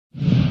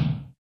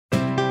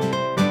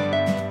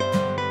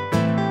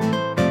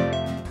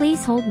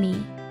Please hold me.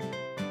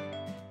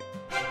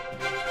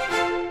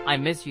 I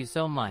miss you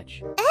so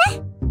much.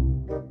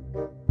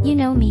 You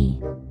know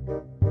me.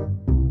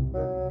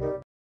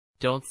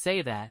 Don't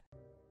say that.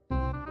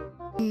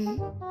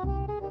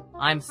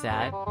 I'm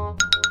sad.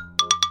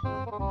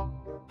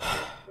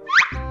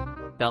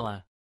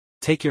 Bella.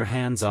 Take your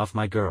hands off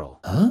my girl.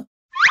 Huh?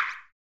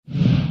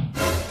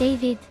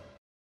 David.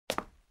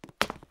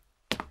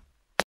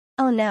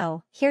 Oh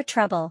no, here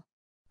trouble.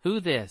 Who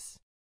this?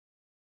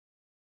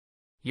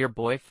 Your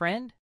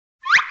boyfriend?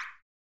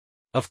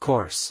 Of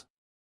course.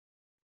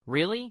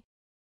 Really?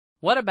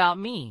 What about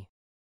me?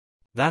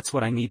 That's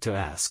what I need to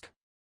ask.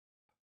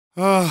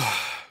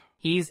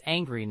 He's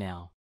angry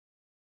now.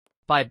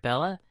 Bye,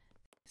 Bella.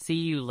 See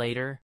you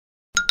later.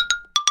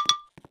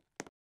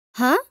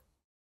 Huh?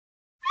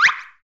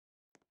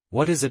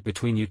 What is it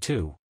between you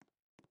two?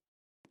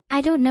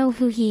 I don't know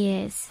who he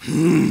is.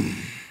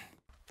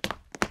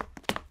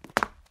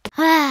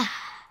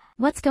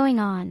 What's going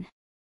on?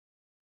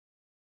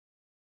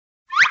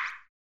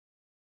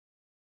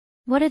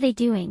 What are they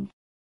doing?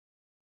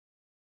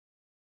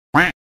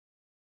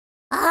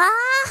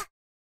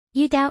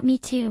 You doubt me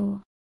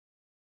too.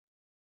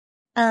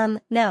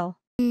 No.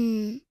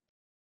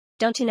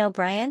 Don't you know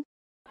Brian?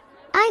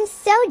 I'm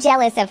so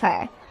jealous of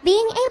her,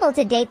 being able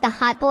to date the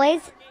hot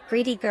boys.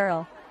 Greedy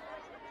girl.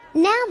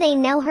 Now they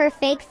know her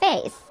fake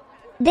face.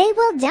 They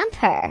will dump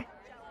her.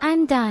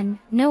 I'm done.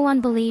 No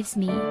one believes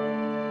me.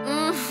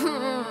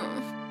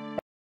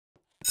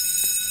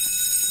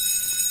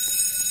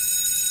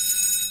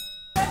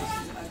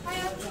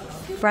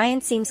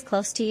 Brian seems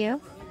close to you?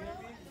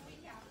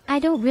 I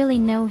don't really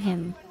know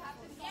him.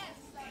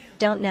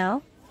 Don't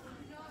know?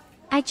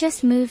 I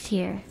just moved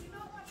here.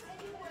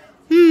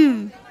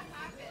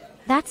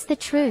 That's the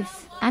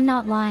truth. I'm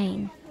not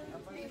lying.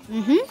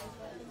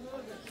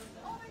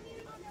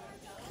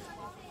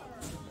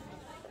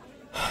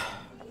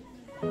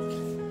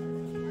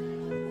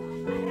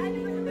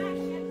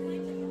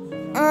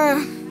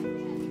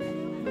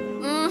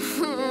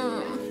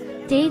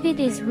 David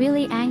is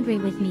really angry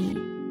with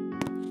me.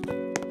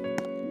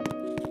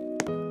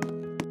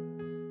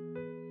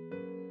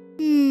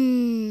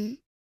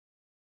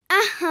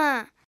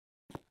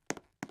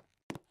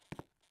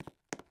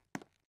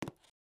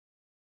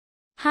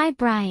 Hi,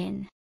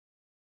 Brian.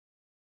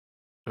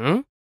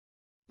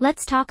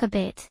 Let's talk a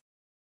bit.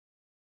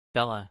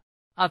 Bella.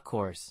 Of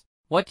course.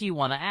 What do you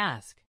want to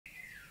ask?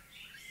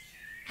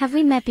 Have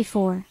we met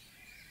before?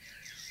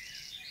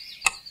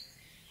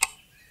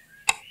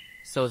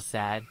 So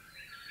sad.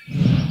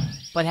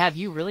 But have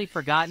you really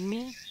forgotten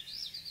me?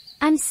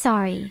 I'm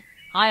sorry.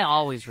 I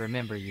always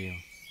remember you.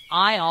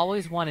 I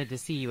always wanted to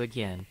see you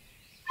again.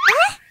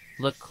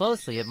 Look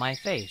closely at my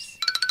face.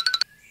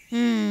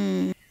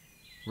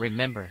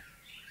 Remember.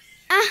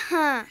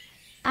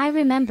 I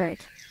remembered.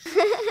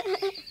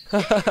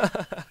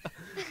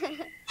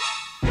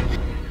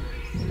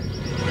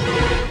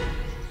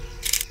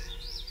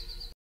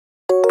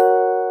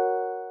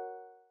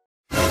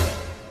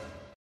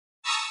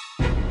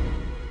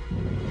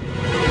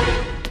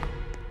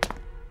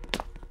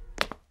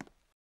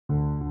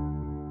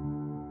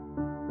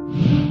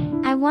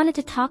 I wanted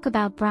to talk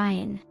about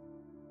Brian.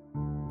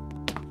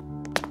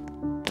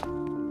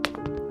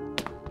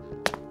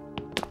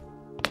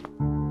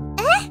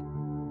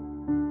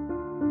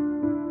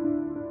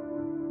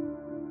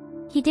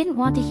 He didn't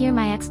want to hear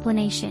my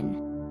explanation.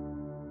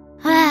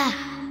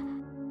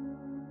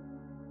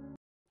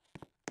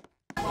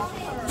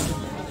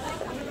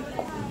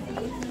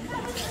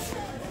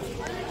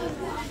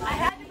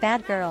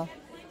 Bad girl.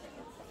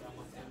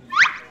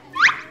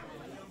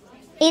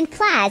 In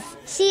class,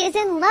 she is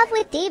in love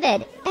with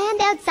David,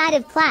 and outside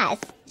of class,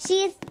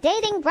 she is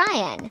dating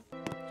Brian.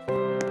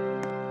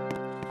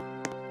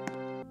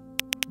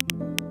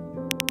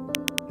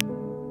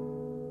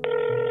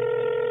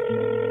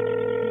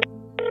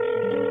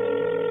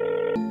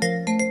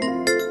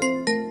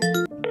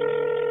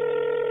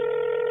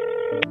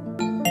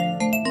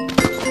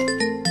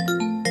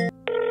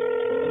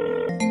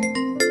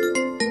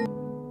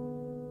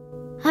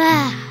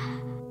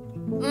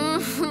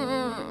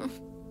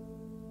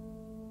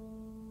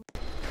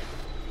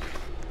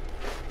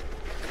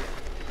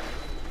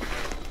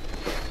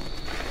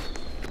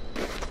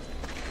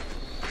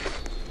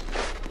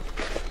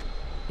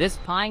 This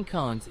pine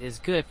cones is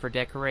good for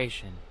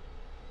decoration.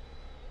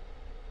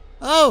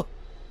 Oh!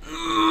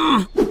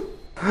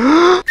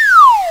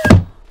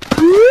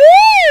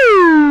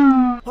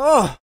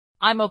 Oh!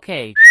 I'm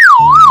okay.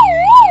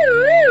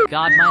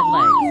 God, my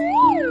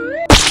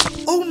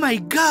legs. Oh my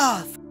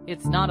god!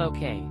 It's not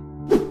okay.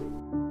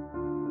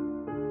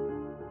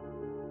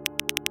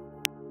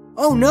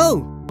 Oh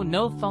no!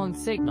 No phone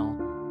signal.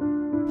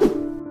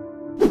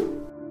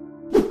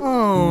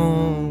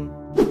 Oh!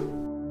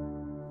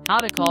 How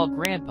to call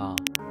Grandpa.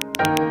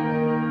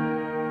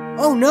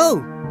 Oh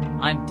no!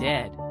 I'm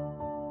dead.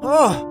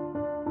 Oh!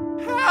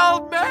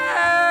 Help me!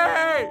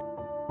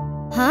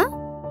 Huh?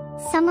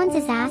 Someone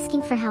is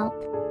asking for help.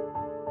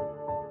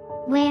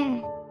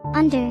 Where?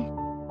 Under.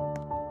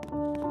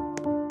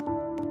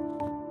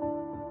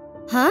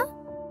 Huh?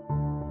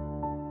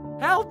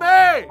 Help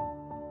me!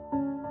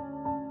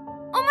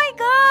 Oh my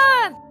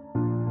god!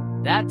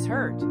 That's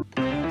hurt.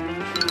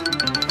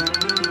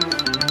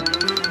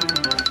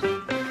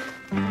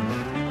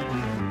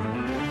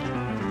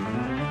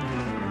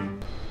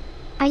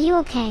 Are you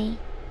okay?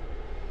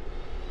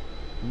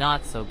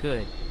 Not so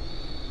good.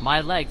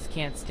 My legs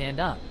can't stand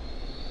up.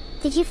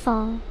 Did you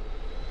fall?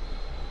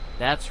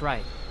 That's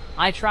right.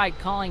 I tried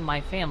calling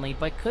my family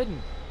but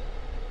couldn't.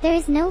 There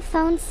is no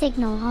phone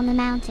signal on the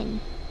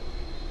mountain.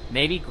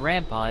 Maybe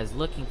Grandpa is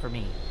looking for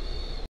me.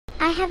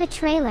 I have a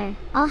trailer.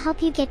 I'll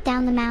help you get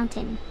down the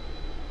mountain.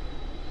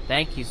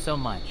 Thank you so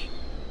much.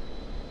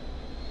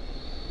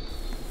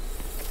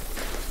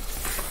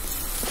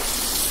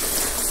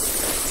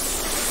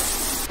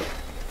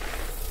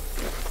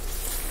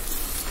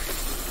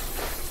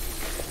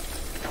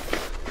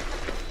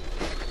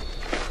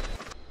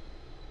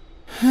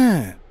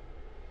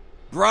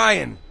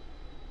 Brian!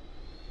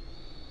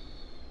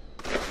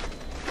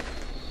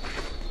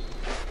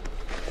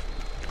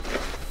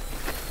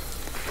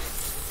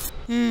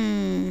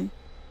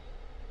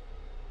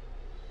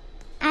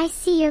 I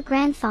see your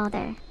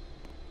grandfather.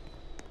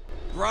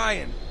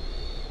 Brian!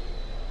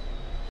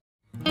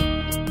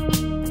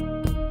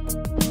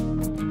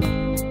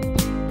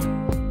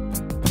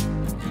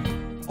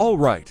 All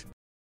right.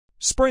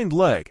 Sprained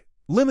leg.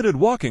 Limited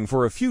walking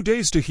for a few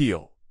days to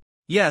heal.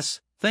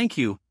 Yes, thank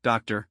you,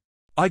 doctor.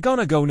 I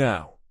gonna go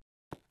now.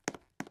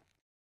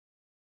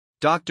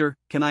 Doctor,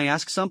 can I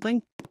ask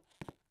something?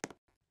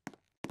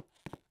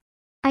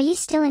 Are you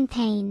still in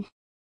pain?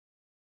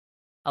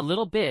 A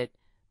little bit,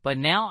 but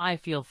now I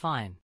feel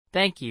fine.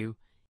 Thank you.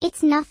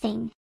 It's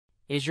nothing.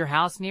 Is your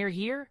house near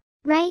here?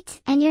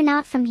 Right, and you're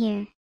not from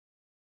here.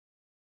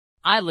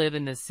 I live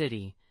in the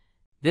city.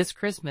 This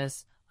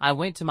Christmas, I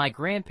went to my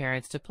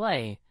grandparents to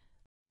play.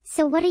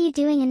 So what are you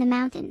doing in the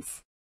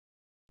mountains?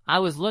 I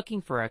was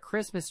looking for a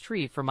Christmas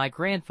tree for my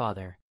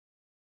grandfather.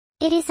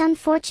 It is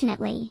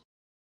unfortunately.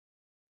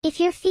 If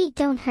your feet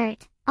don't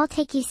hurt, I'll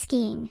take you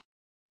skiing.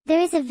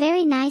 There is a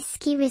very nice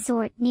ski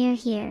resort near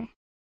here.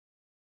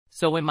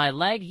 So when my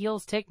leg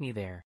heals, take me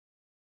there.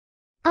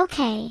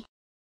 Okay.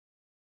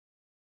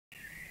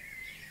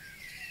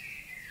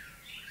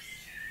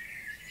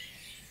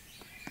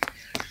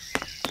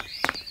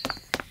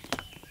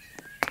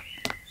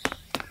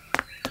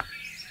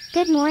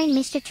 Good morning,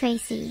 Mr.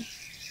 Tracy.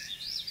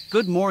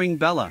 Good morning,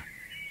 Bella.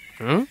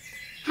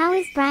 How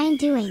is Brian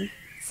doing,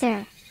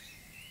 sir?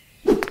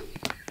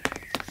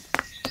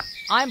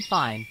 I'm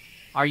fine.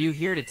 Are you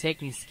here to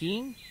take me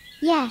skiing?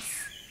 Yes.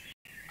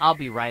 I'll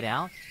be right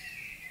out.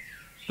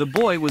 The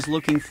boy was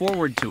looking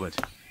forward to it.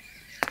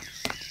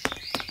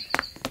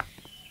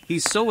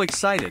 He's so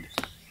excited.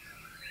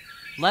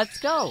 Let's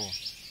go.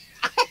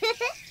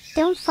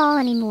 Don't fall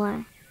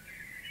anymore.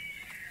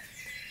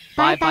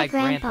 Bye-bye,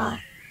 Grandpa.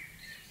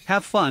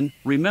 Have fun,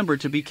 remember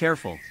to be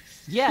careful.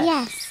 Yes.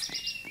 Yes.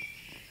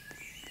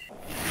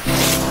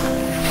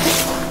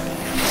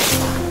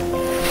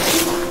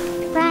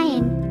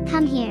 Brian,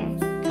 come here.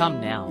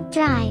 Come now.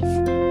 Drive.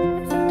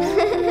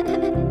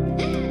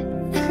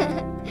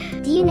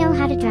 Do you know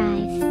how to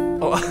drive?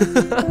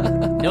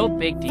 No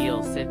big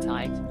deal, sit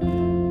tight.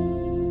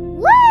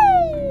 Woo!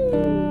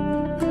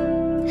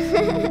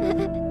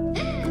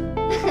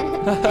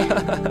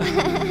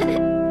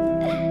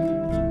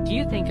 Do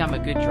you think I'm a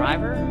good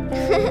driver?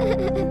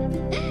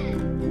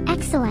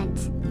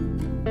 Excellent.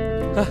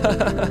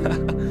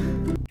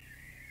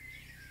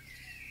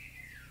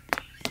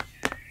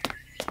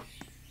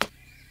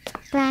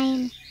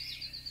 Brian,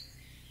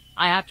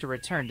 I have to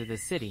return to the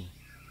city.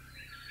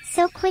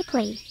 so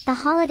quickly, the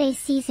holiday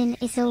season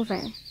is over.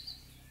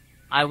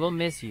 I will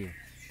miss you.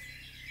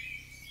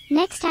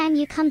 Next time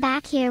you come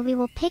back here, we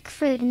will pick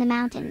fruit in the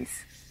mountains.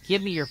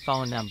 Give me your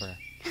phone number.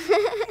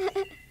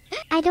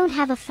 I don't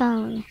have a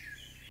phone.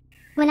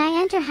 When I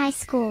enter high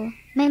school,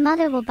 my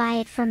mother will buy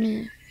it for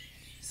me.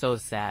 So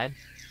sad.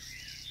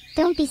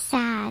 Don't be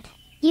sad.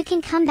 You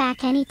can come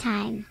back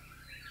anytime.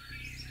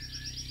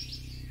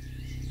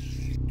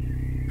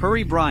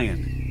 Hurry,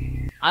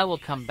 Brian. I will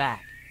come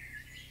back.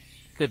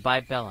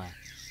 Goodbye, Bella.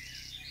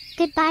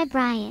 Goodbye,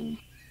 Brian.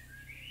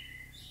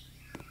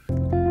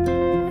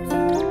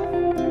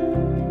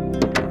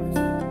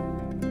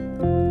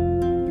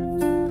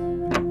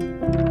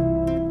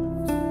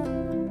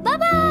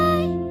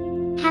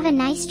 Bye-bye! Have a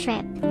nice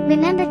trip.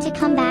 Remember to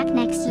come back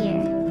next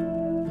year.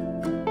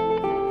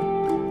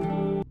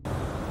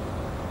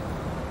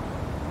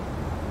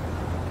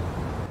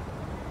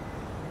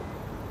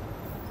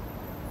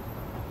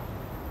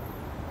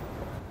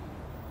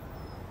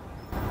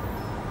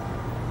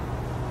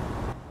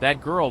 That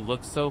girl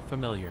looks so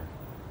familiar.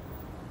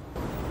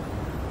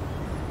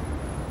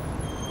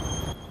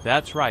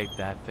 That's right,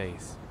 that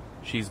face.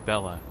 She's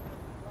Bella.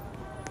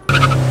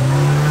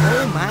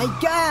 Oh my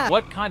god!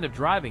 What kind of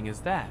driving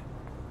is that?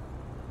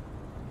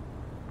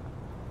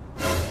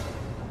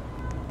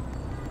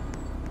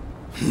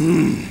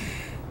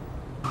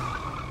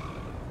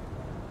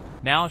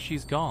 Now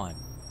she's gone.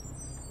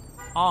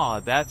 Ah,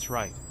 that's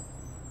right.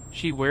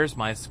 She wears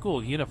my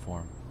school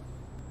uniform.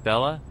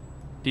 Bella,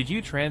 did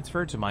you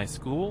transfer to my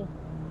school?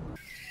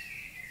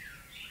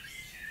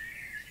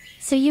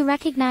 So you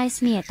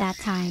recognized me at that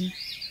time.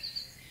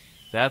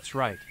 That's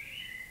right.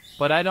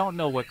 But I don't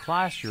know what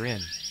class you're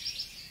in.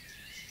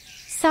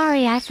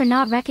 Sorry I for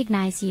not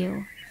recognize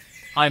you.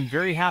 I'm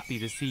very happy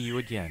to see you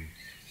again.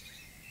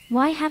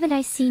 Why haven't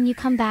I seen you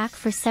come back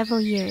for several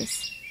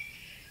years?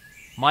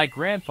 My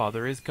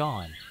grandfather is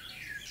gone.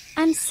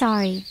 I'm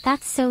sorry,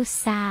 that's so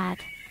sad.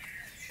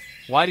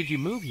 Why did you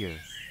move here?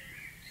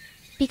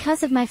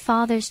 Because of my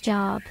father's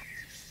job.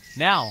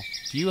 Now,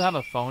 do you have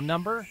a phone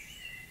number?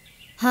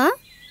 Huh?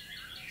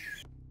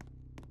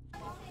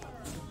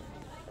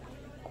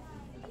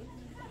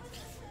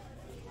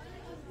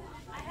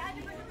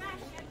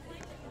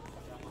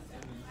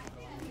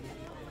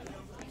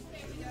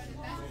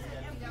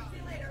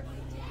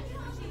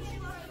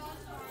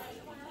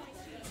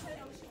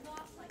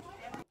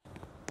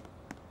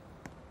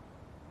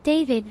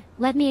 David,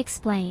 let me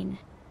explain.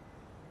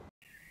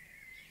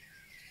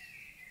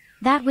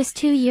 That was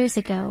 2 years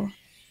ago.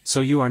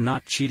 So you are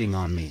not cheating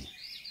on me.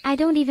 I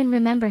don't even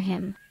remember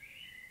him.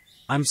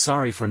 I'm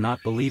sorry for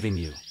not believing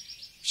you.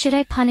 Should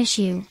I punish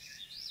you?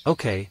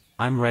 Okay,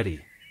 I'm ready.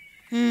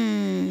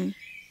 Give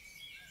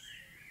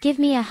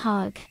me a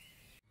hug.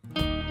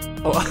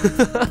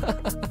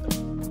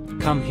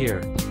 Come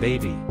here,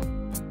 baby.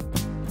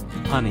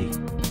 Honey.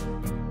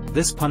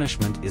 This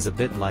punishment is a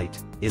bit light,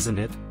 isn't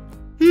it?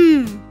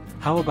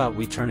 How about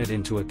we turn it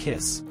into a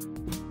kiss?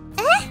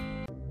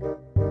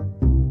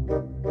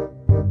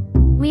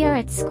 We are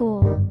at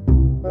school.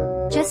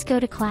 Just go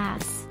to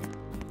class.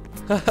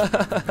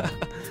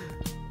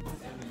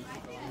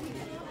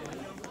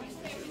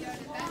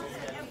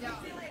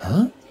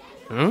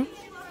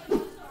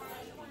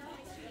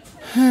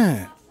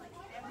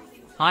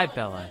 Hi,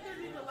 Bella.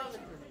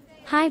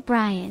 Hi,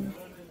 Brian.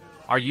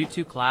 Are you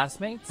two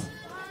classmates?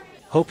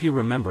 Hope you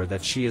remember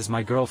that she is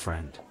my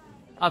girlfriend.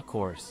 Of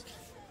course.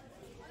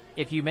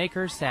 If you make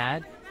her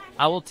sad,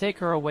 I will take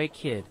her away,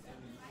 kid.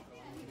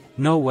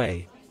 No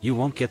way, you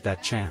won't get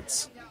that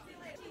chance.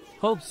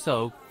 Hope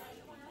so.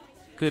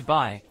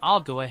 Goodbye, I'll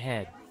go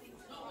ahead.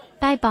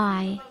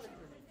 Bye-bye.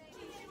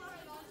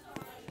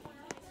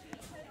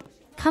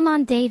 Come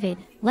on, David,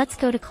 let's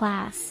go to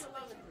class.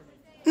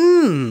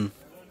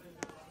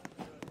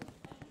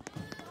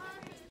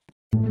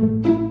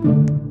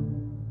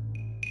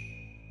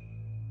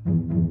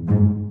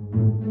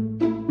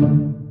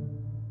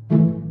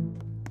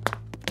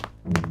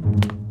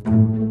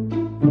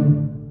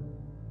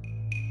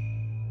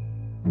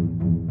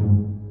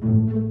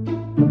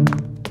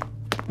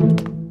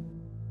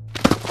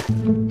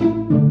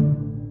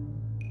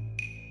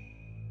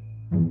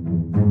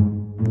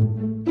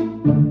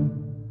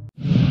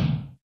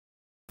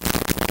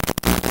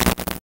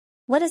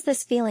 What is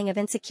this feeling of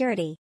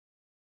insecurity?